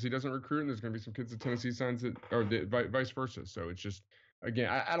signs that Tennessee doesn't recruit, and there's going to be some kids that Tennessee signs or vice versa. So it's just, again,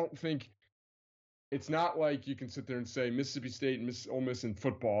 I don't think it's not like you can sit there and say Mississippi State and Ole Miss in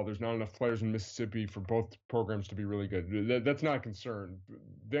football, there's not enough players in Mississippi for both programs to be really good. That's not a concern.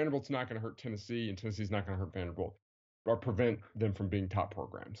 Vanderbilt's not going to hurt Tennessee, and Tennessee's not going to hurt Vanderbilt or prevent them from being top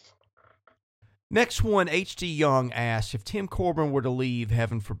programs. Next one, H.D. Young asks, if Tim Corbin were to leave,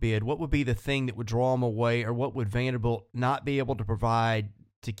 heaven forbid, what would be the thing that would draw him away, or what would Vanderbilt not be able to provide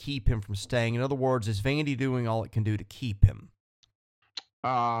to keep him from staying? In other words, is Vandy doing all it can do to keep him?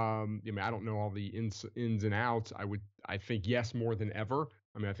 I don't know all the ins and outs. I think yes, more than ever.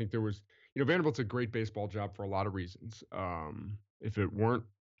 I mean, I think there was, Vanderbilt's a great baseball job for a lot of reasons. If it weren't,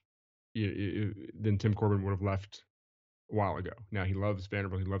 then Tim Corbin would have left a while ago. Now he loves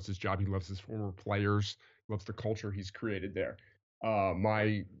Vanderbilt. He loves his job. He loves his former players. Loves the culture he's created there.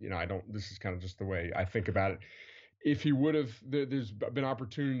 This is kind of just the way I think about it. If he would have, there's been a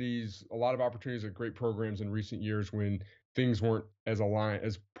lot of opportunities at great programs in recent years when things weren't as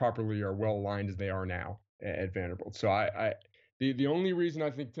properly or well aligned as they are now at Vanderbilt. So the only reason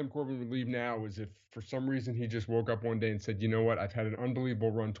I think Tim Corbin would leave now is if for some reason he just woke up one day and said, you know what, I've had an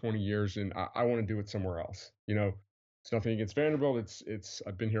unbelievable run 20 years and I want to do it somewhere else. It's nothing against Vanderbilt. It's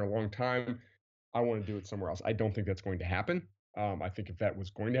I've been here a long time. I want to do it somewhere else. I don't think that's going to happen. I think if that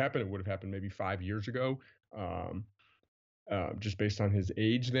was going to happen, it would have happened maybe 5 years ago, just based on his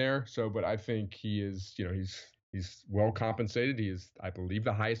age there. So, but I think he is, he's well compensated. He is, I believe,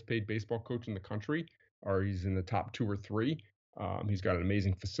 the highest paid baseball coach in the country, or he's in the top 2 or 3. He's got an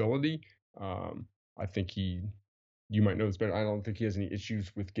amazing facility. I think you might know this better. I don't think he has any issues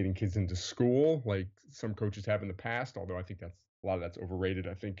with getting kids into school like some coaches have in the past, although I think a lot of that's overrated.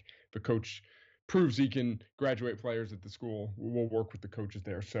 I think the coach proves he can graduate players at the school. We'll work with the coaches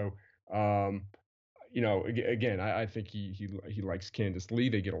there. So, again, I think he likes Candace Lee.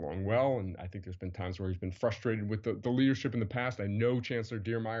 They get along well, and I think there's been times where he's been frustrated with the leadership in the past. I know Chancellor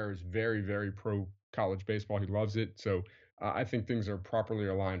Diermeyer is very, very pro college baseball. He loves it. So I think things are properly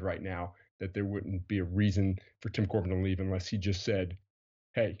aligned right now, that there wouldn't be a reason for Tim Corbin to leave unless he just said,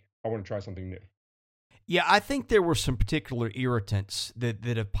 hey, I want to try something new. Yeah, I think there were some particular irritants that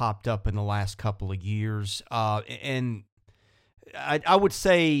have popped up in the last couple of years. And I would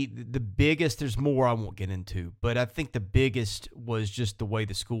say the biggest, there's more I won't get into, but I think the biggest was just the way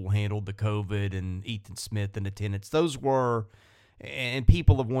the school handled the COVID and Ethan Smith and attendance. Those were, and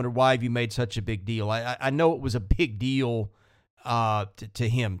people have wondered, why have you made such a big deal? I know it was a big deal to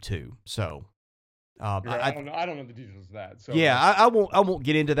him too. So I don't know. I don't know the details of that. So yeah, I won't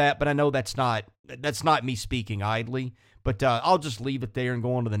get into that, but I know that's not me speaking idly. But I'll just leave it there and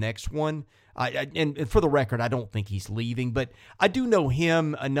go on to the next one. And for the record, I don't think he's leaving, but I do know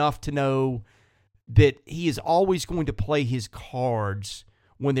him enough to know that he is always going to play his cards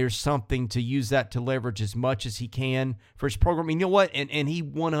when there's something to use that to leverage as much as he can for his program. And you know what? And he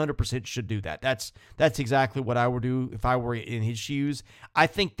 100% should do that. That's exactly what I would do if I were in his shoes. I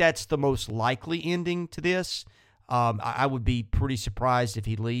think that's the most likely ending to this. I would be pretty surprised if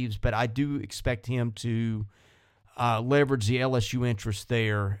he leaves, but I do expect him to leverage the LSU interest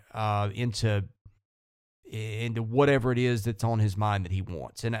there into whatever it is that's on his mind that he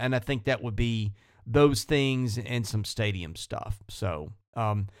wants. And I think that would be those things and some stadium stuff. So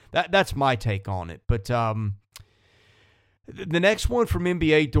that's my take on it. But the next one from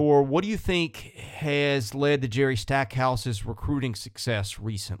NBA Door, what do you think has led to Jerry Stackhouse's recruiting success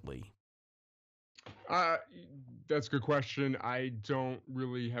recently? That's a good question. I don't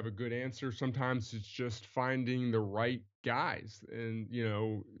really have a good answer. Sometimes it's just finding the right guys, and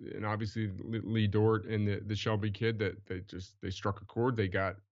obviously Lee Dort and the Shelby kid, that they struck a chord. They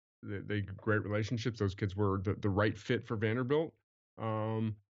got great relationships. Those kids were the right fit for Vanderbilt,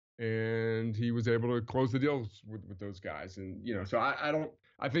 and he was able to close the deals with those guys. And so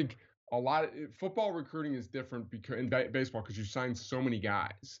I think a lot of football recruiting is different because in baseball, because you sign so many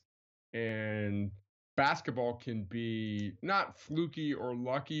guys, and basketball can be not fluky or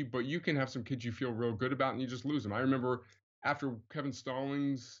lucky, but you can have some kids you feel real good about and you just lose them. I remember after Kevin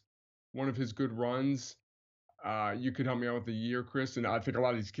Stallings, one of his good runs, you could help me out with the year, Chris, and I think a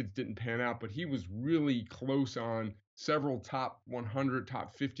lot of these kids didn't pan out, but he was really close on several top 100,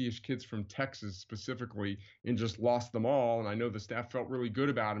 top 50-ish kids from Texas specifically, and just lost them all. And I know the staff felt really good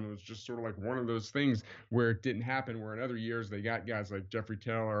about him. It was just sort of like one of those things where it didn't happen, where in other years they got guys like Jeffrey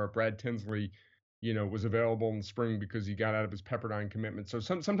Taylor or Brad Tinsley, was available in the spring because he got out of his Pepperdine commitment. So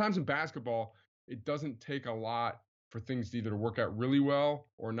sometimes in basketball, it doesn't take a lot for things to either work out really well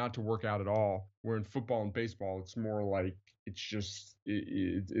or not to work out at all. Where in football and baseball, it's more like it's just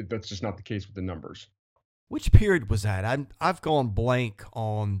that's just not the case with the numbers. Which period was that? I've gone blank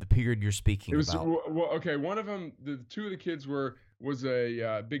on the period you're speaking about. Well, okay, one of them, the two of the kids was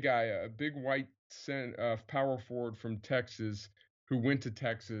a big guy, a big white power forward from Texas, who went to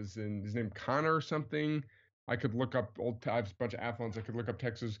Texas, and his name Connor or something. I could look up I have a bunch of athletes. I could look up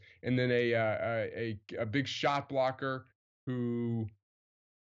Texas, and then a big shot blocker who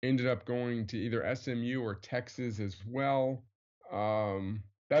ended up going to either SMU or Texas as well.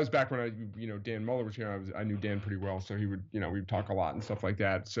 That was back when Dan Muller was here. I knew Dan pretty well, so he would we'd talk a lot and stuff like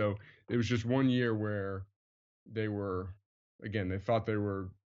that. So it was just one year where they thought they were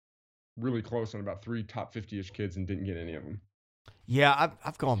really close on about 3 top 50-ish kids and didn't get any of them. Yeah,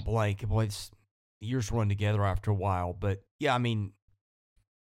 I've gone blank. Boy, years run together after a while. But yeah, I mean,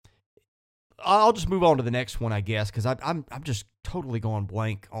 I'll just move on to the next one, I guess, because I'm just totally going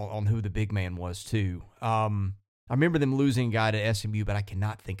blank on who the big man was too. I remember them losing a guy to SMU, but I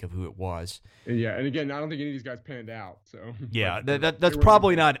cannot think of who it was. Yeah, and again, I don't think any of these guys panned out. So yeah, that's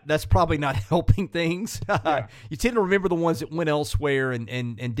probably not helping things. Yeah. You tend to remember the ones that went elsewhere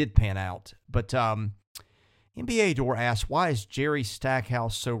and did pan out, but. NBA Door asks, why is Jerry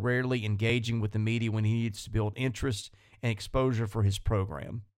Stackhouse so rarely engaging with the media when he needs to build interest and exposure for his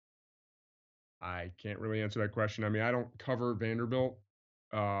program? I can't really answer that question. I mean, I don't cover Vanderbilt,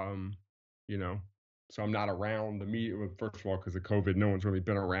 so I'm not around the media. First of all, because of COVID, no one's really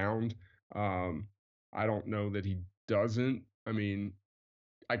been around. I don't know that he doesn't. I mean,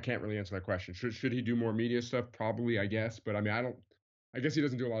 I can't really answer that question. Should he do more media stuff? Probably, I guess. But I mean, I guess he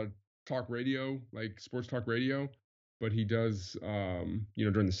doesn't do a lot of talk radio, like sports talk radio, but he does,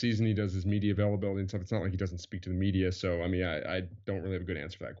 during the season, he does his media availability and stuff. It's not like he doesn't speak to the media. So, I mean, I don't really have a good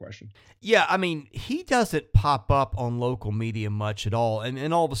answer for that question. Yeah, I mean, he doesn't pop up on local media much at all.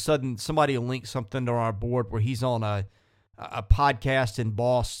 And all of a sudden, somebody will link something to our board where he's on a podcast in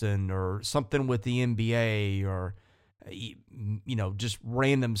Boston or something with the NBA or, just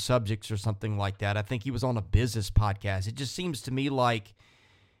random subjects or something like that. I think he was on a business podcast. It just seems to me like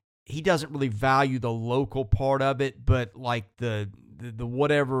he doesn't really value the local part of it, but like the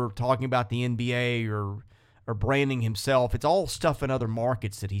whatever, talking about the NBA or branding himself, it's all stuff in other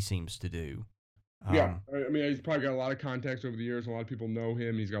markets that he seems to do. Yeah, I mean, he's probably got a lot of contacts over the years. A lot of people know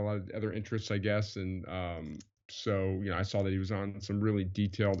him. He's got a lot of other interests, I guess. And so, I saw that he was on some really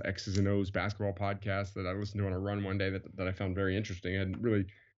detailed X's and O's basketball podcast that I listened to on a run one day that I found very interesting. And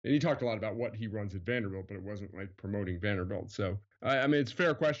he talked a lot about what he runs at Vanderbilt, but it wasn't like promoting Vanderbilt. So, I mean, it's a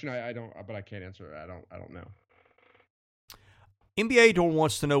fair question. But I can't answer it. I don't know. NBA Door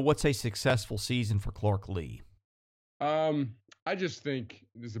wants to know, what's a successful season for Clark Lee? I just think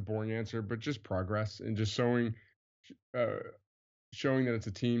this is a boring answer, but just progress and just showing that it's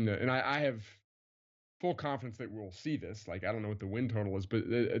a team that, and I have full confidence that we'll see this. Like, I don't know what the win total is, but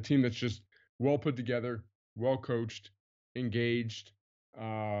a team that's just well put together, well coached, engaged.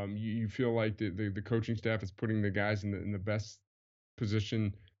 You feel like the coaching staff is putting the guys in the best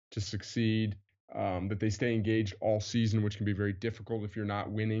position to succeed. That they stay engaged all season, which can be very difficult if you're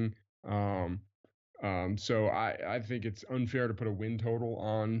not winning. So I think it's unfair to put a win total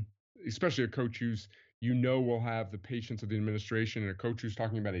on, especially a coach who's, will have the patience of the administration, and a coach who's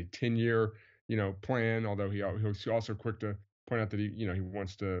talking about a 10-year, plan, although he's also quick to point out that he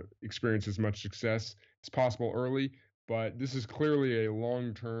wants to experience as much success as possible early. But this is clearly a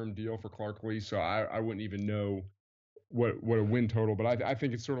long-term deal for Clark Lee, so I wouldn't even know what a win total. But I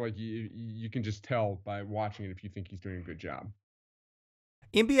think it's sort of like you can just tell by watching it if you think he's doing a good job.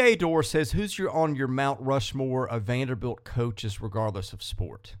 NBA Door says, who's on your Mount Rushmore of Vanderbilt coaches regardless of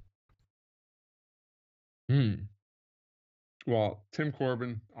sport? Well, Tim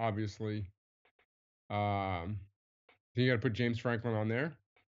Corbin, obviously. Then you got to put James Franklin on there.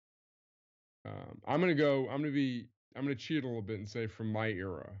 I'm going to cheat a little bit and say from my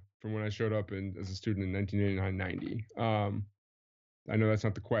era, from when I showed up as a student in 1989-90. I know that's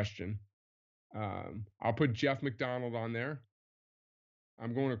not the question. I'll put Jeff McDonald on there.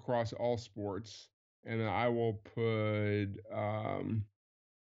 I'm going across all sports, and then I will put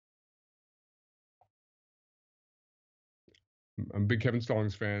I'm a big Kevin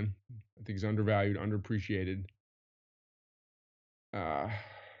Stallings fan. I think he's undervalued, underappreciated.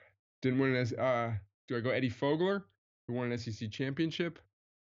 Didn't win an do I go Eddie Fogler, who won an SEC championship?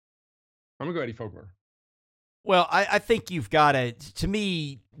 I'm going to go Eddie Fogler. Well, I think you've got to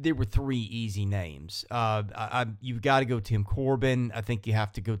me, there were three easy names. You've got to go Tim Corbin. I think you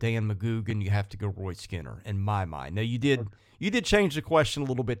have to go Dan McGugan. You have to go Roy Skinner, in my mind. Now, you did change the question a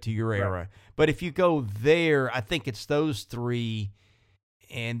little bit to your era, but if you go there, I think it's those three,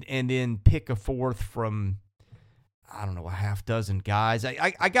 and then pick a fourth from, I don't know, a half dozen guys.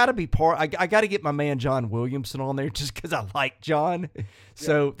 I got to be I got to get my man John Williamson on there just because I like John.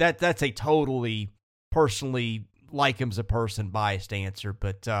 So that's a totally, personally, like him as a person, biased answer.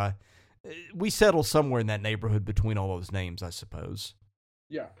 But we settle somewhere in that neighborhood between all those names, I suppose.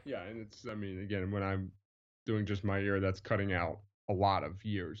 Yeah, and it's, again, when I'm doing just my era, that's cutting out a lot of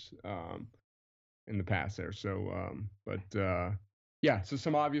years in the past there. So, so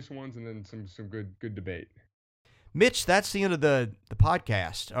some obvious ones, and then some good debate. Mitch, that's the end of the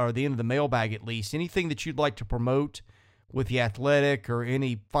podcast, or the end of the mailbag at least. Anything that you'd like to promote with The Athletic, or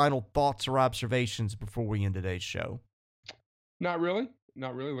any final thoughts or observations before we end today's show? Not really.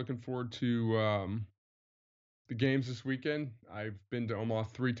 Looking forward to the games this weekend. I've been to Omaha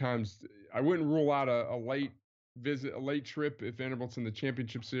 3 times. I wouldn't rule out a late visit, a late trip if Vanderbilt's in the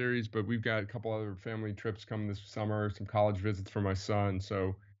championship series, but we've got a couple other family trips coming this summer, some college visits for my son.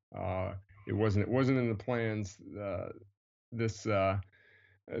 So it wasn't in the plans this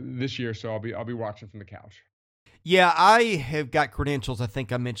year. So I'll be watching from the couch. Yeah, I have got credentials. I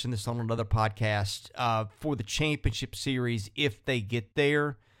think I mentioned this on another podcast for the championship series. If they get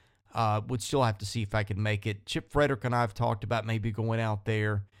there, would still have to see if I can make it. Chip Frederick and I have talked about maybe going out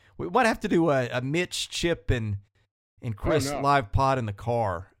there. We might have to do a Mitch, Chip, and Chris live pod in the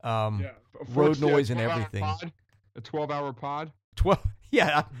car. Road noise and everything. A 12-hour pod? 12.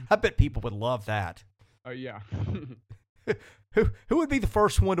 Yeah, I bet people would love that. Yeah. Who would be the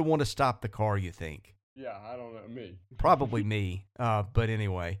first one to want to stop the car, you think? Yeah, I don't know. Me. Probably me. But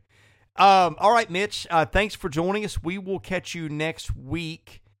anyway. All right, Mitch. Thanks for joining us. We will catch you next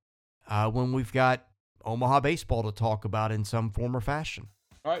week when we've got Omaha baseball to talk about in some form or fashion.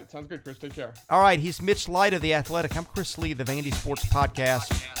 All right. Sounds good, Chris. Take care. All right. He's Mitch Light of The Athletic. I'm Chris Lee of the Vandy Sports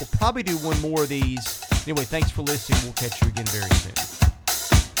Podcast. We'll probably do one more of these. Anyway, thanks for listening. We'll catch you again very soon.